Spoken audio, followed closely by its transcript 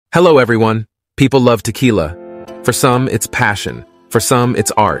Hello everyone. People love tequila. For some, it's passion. For some, it's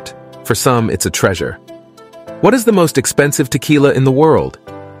art. For some, it's a treasure. What is the most expensive tequila in the world?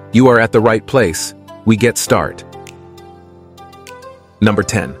 You are at the right place. We get start. Number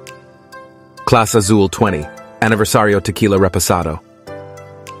 10. Clase Azul 20, Aniversario Tequila Reposado.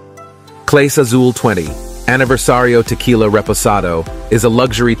 Clase Azul 20, Aniversario Tequila Reposado is a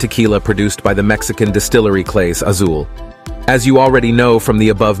luxury tequila produced by the Mexican distillery Clase Azul. As you already know from the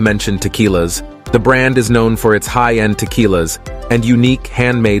above-mentioned tequilas, the brand is known for its high-end tequilas and unique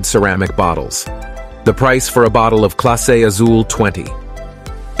handmade ceramic bottles. The price for a bottle of Clase Azul 20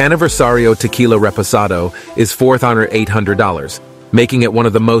 Aniversario Tequila Reposado is $4,800, making it one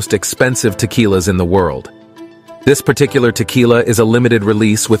of the most expensive tequilas in the world. This particular tequila is a limited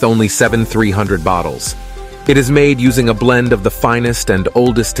release with only 7,300 bottles. It is made using a blend of the finest and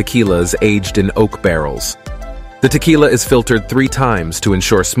oldest tequilas aged in oak barrels. The tequila is filtered 3 times to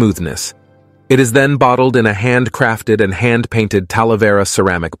ensure smoothness. It is then bottled in a handcrafted and hand-painted Talavera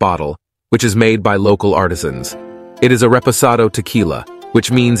ceramic bottle, which is made by local artisans. It is a reposado tequila, which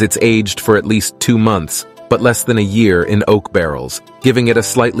means it's aged for at least 2 months, but less than a year in oak barrels, giving it a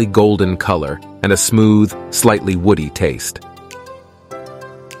slightly golden color and a smooth, slightly woody taste.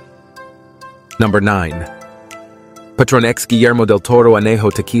 Number 9. Patron X Guillermo del Toro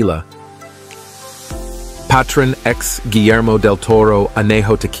Añejo Tequila. Patron X Guillermo del Toro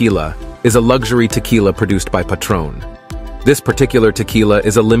Añejo Tequila is a luxury tequila produced by Patron. This particular tequila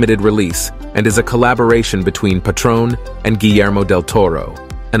is a limited release and is a collaboration between Patron and Guillermo del Toro,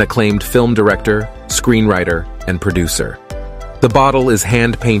 an acclaimed film director, screenwriter, and producer. The bottle is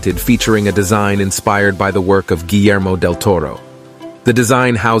hand-painted featuring a design inspired by the work of Guillermo del Toro. The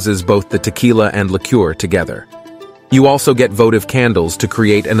design houses both the tequila and liqueur together. You also get votive candles to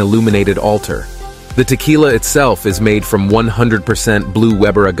create an illuminated altar. The tequila itself is made from 100% blue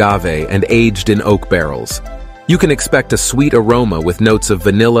Weber agave and aged in oak barrels. You can expect a sweet aroma with notes of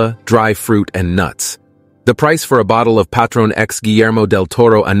vanilla, dry fruit, and nuts. The price for a bottle of Patron X Guillermo del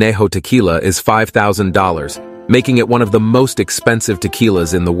Toro Añejo Tequila is $5,000, making it one of the most expensive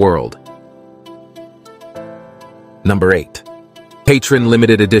tequilas in the world. Number 8. Patron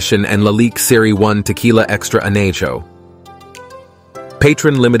Limited Edition and Lalique Serie 1 Tequila Extra Añejo.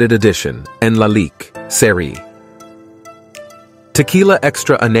 Patron Limited Edition and Lalique Serie. Tequila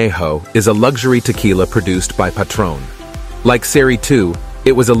Extra Añejo is a luxury tequila produced by Patron. Like Serie 2,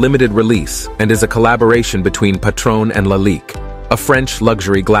 it was a limited release and is a collaboration between Patron and Lalique, a French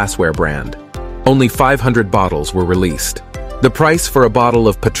luxury glassware brand. Only 500 bottles were released. The price for a bottle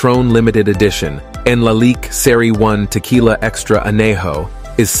of Patron Limited Edition and Lalique Serie 1 Tequila Extra Añejo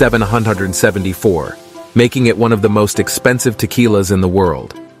is $774, making it one of the most expensive tequilas in the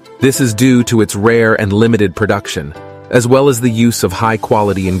world. This is due to its rare and limited production, as well as the use of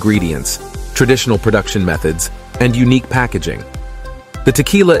high-quality ingredients, traditional production methods, and unique packaging. The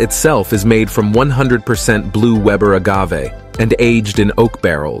tequila itself is made from 100% blue Weber agave and aged in oak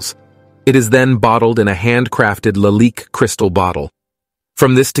barrels. It is then bottled in a handcrafted Lalique crystal bottle.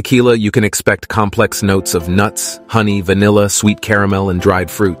 From this tequila, you can expect complex notes of nuts, honey, vanilla, sweet caramel, and dried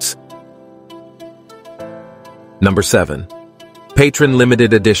fruits. Number 7. Patron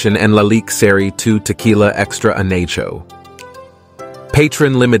Limited Edition and Lalique Serie 2 Tequila Extra Añejo.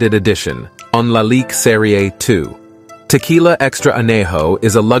 Patron Limited Edition on Lalique Serie 2. Tequila Extra Añejo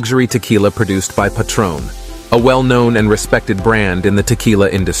is a luxury tequila produced by Patron, a well-known and respected brand in the tequila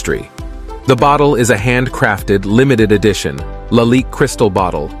industry. The bottle is a handcrafted, limited edition, Lalique crystal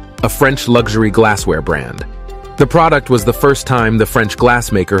bottle, a French luxury glassware brand. The product was the first time the French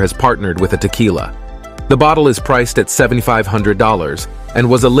glassmaker has partnered with a tequila. The bottle is priced at $7,500 and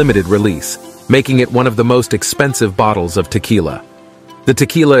was a limited release, making it one of the most expensive bottles of tequila. The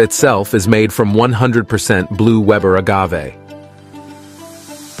tequila itself is made from 100% blue Weber agave.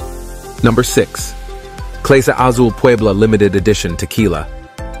 Number 6. Clase Azul Puebla Limited Edition Tequila.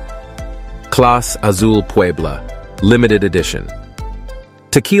 Clase Azul Puebla Limited Edition.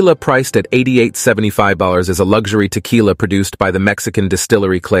 Tequila priced at $88.75 is a luxury tequila produced by the Mexican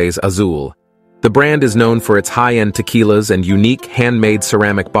distillery Clase Azul. The brand is known for its high-end tequilas and unique handmade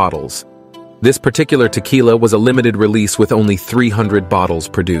ceramic bottles. This particular tequila was a limited release with only 300 bottles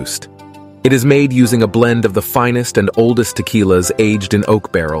produced. It is made using a blend of the finest and oldest tequilas aged in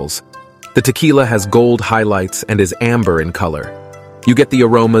oak barrels. The tequila has gold highlights and is amber in color. You get the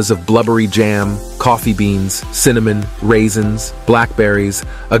aromas of blubbery jam, coffee beans, cinnamon, raisins, blackberries,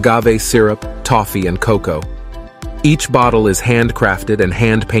 agave syrup, toffee, and cocoa. Each bottle is handcrafted and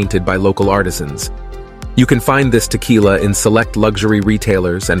hand-painted by local artisans. You can find this tequila in select luxury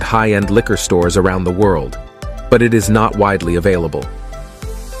retailers and high-end liquor stores around the world, but it is not widely available.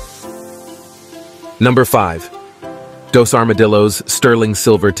 Number 5. Dos Armadillos Sterling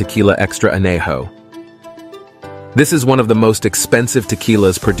Silver Tequila Extra Añejo. This is one of the most expensive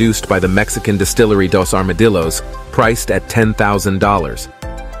tequilas produced by the Mexican distillery Dos Armadillos, priced at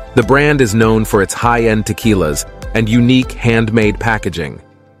 $10,000. The brand is known for its high-end tequilas and unique handmade packaging.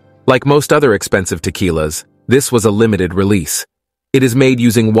 Like most other expensive tequilas, this was a limited release. It is made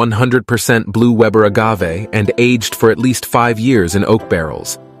using 100% Blue Weber agave and aged for at least 5 years in oak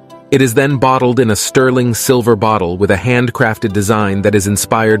barrels. It is then bottled in a sterling silver bottle with a handcrafted design that is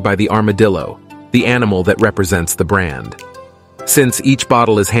inspired by the armadillo, the animal that represents the brand. Since each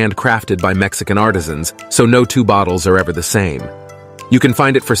bottle is handcrafted by Mexican artisans, so no two bottles are ever the same. You can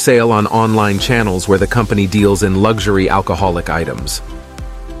find it for sale on online channels where the company deals in luxury alcoholic items.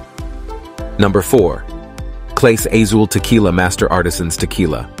 Number 4. Clase Azul Tequila Master Artisans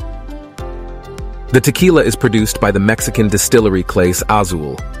Tequila. The tequila is produced by the Mexican distillery Clase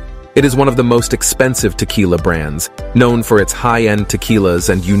Azul. It is one of the most expensive tequila brands, known for its high-end tequilas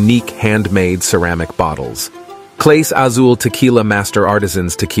and unique handmade ceramic bottles. Clase Azul Tequila Master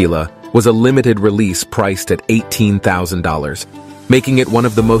Artisans Tequila was a limited release priced at $18,000, making it one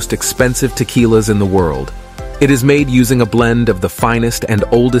of the most expensive tequilas in the world. It is made using a blend of the finest and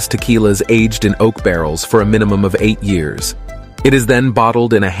oldest tequilas aged in oak barrels for a minimum of 8 years. It is then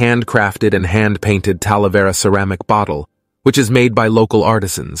bottled in a handcrafted and hand-painted Talavera ceramic bottle, which is made by local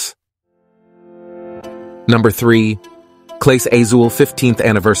artisans. Number 3. Clase Azul 15th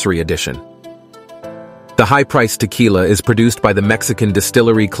Anniversary Edition. The high-priced tequila is produced by the Mexican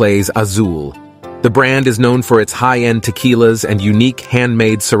distillery Clase Azul. The brand is known for its high-end tequilas and unique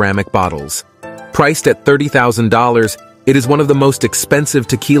handmade ceramic bottles. Priced at $30,000, it is one of the most expensive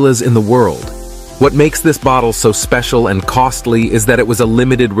tequilas in the world. What makes this bottle so special and costly is that it was a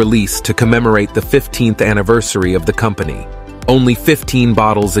limited release to commemorate the 15th anniversary of the company. Only 15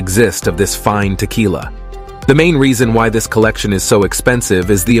 bottles exist of this fine tequila. The main reason why this collection is so expensive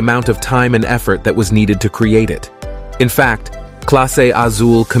is the amount of time and effort that was needed to create it. In fact, Clase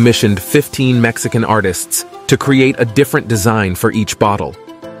Azul commissioned 15 Mexican artists to create a different design for each bottle.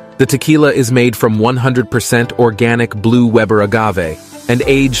 The tequila is made from 100% organic Blue Weber agave and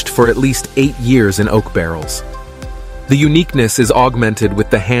aged for at least 8 years in oak barrels. The uniqueness is augmented with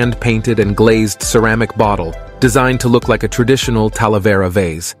the hand-painted and glazed ceramic bottle designed to look like a traditional Talavera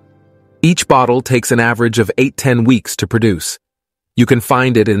vase. Each bottle takes an average of 8-10 weeks to produce. You can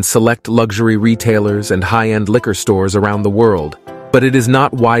find it in select luxury retailers and high-end liquor stores around the world, but it is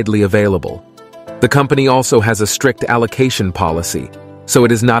not widely available. The company also has a strict allocation policy, so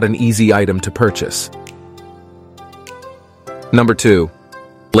it is not an easy item to purchase. Number 2.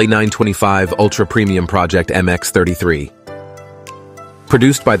 Ley 925 Ultra Premium Project MX33.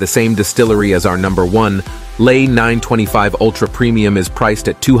 Produced by the same distillery as our number 1, Ley 925 Ultra Premium is priced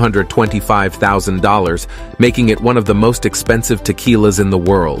at $225,000, making it one of the most expensive tequilas in the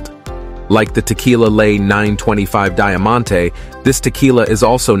world. Like the tequila Ley 925 Diamante, this tequila is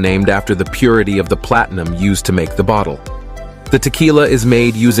also named after the purity of the platinum used to make the bottle. The tequila is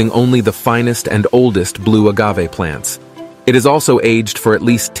made using only the finest and oldest blue agave plants. It is also aged for at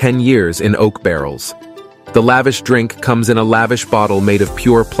least 10 years in oak barrels. The lavish drink comes in a lavish bottle made of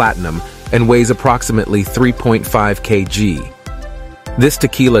pure platinum and weighs approximately 3.5 kg. This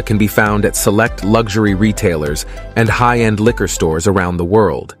tequila can be found at select luxury retailers and high-end liquor stores around the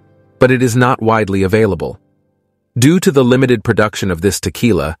world, but it is not widely available. Due to the limited production of this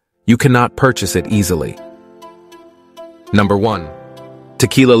tequila, you cannot purchase it easily. Number 1.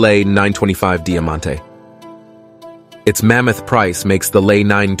 Tequila Ley 925 Diamante. Its mammoth price makes the Ley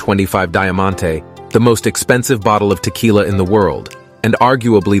 925 Diamante the most expensive bottle of tequila in the world, and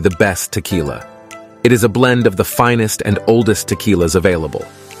arguably the best tequila. It is a blend of the finest and oldest tequilas available.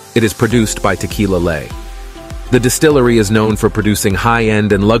 It is produced by Tequila Ley. The distillery is known for producing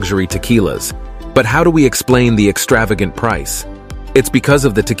high-end and luxury tequilas, but how do we explain the extravagant price? It's because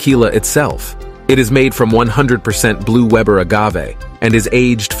of the tequila itself. It is made from 100% Blue Weber agave and is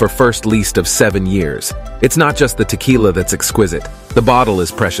aged for first least of 7 years. It's not just the tequila that's exquisite, the bottle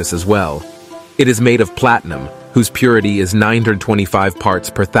is precious as well. It is made of platinum, whose purity is 925 parts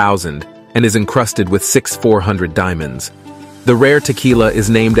per thousand and is encrusted with 6,400 diamonds. The rare tequila is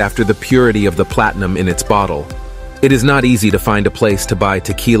named after the purity of the platinum in its bottle. It is not easy to find a place to buy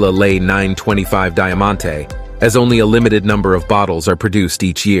Tequila Ley 925 Diamante, as only a limited number of bottles are produced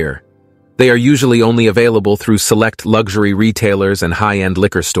each year. They are usually only available through select luxury retailers and high-end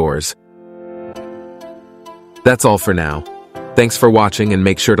liquor stores. That's all for now. Thanks for watching and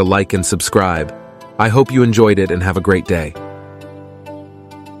make sure to like and subscribe. I hope you enjoyed it and have a great day.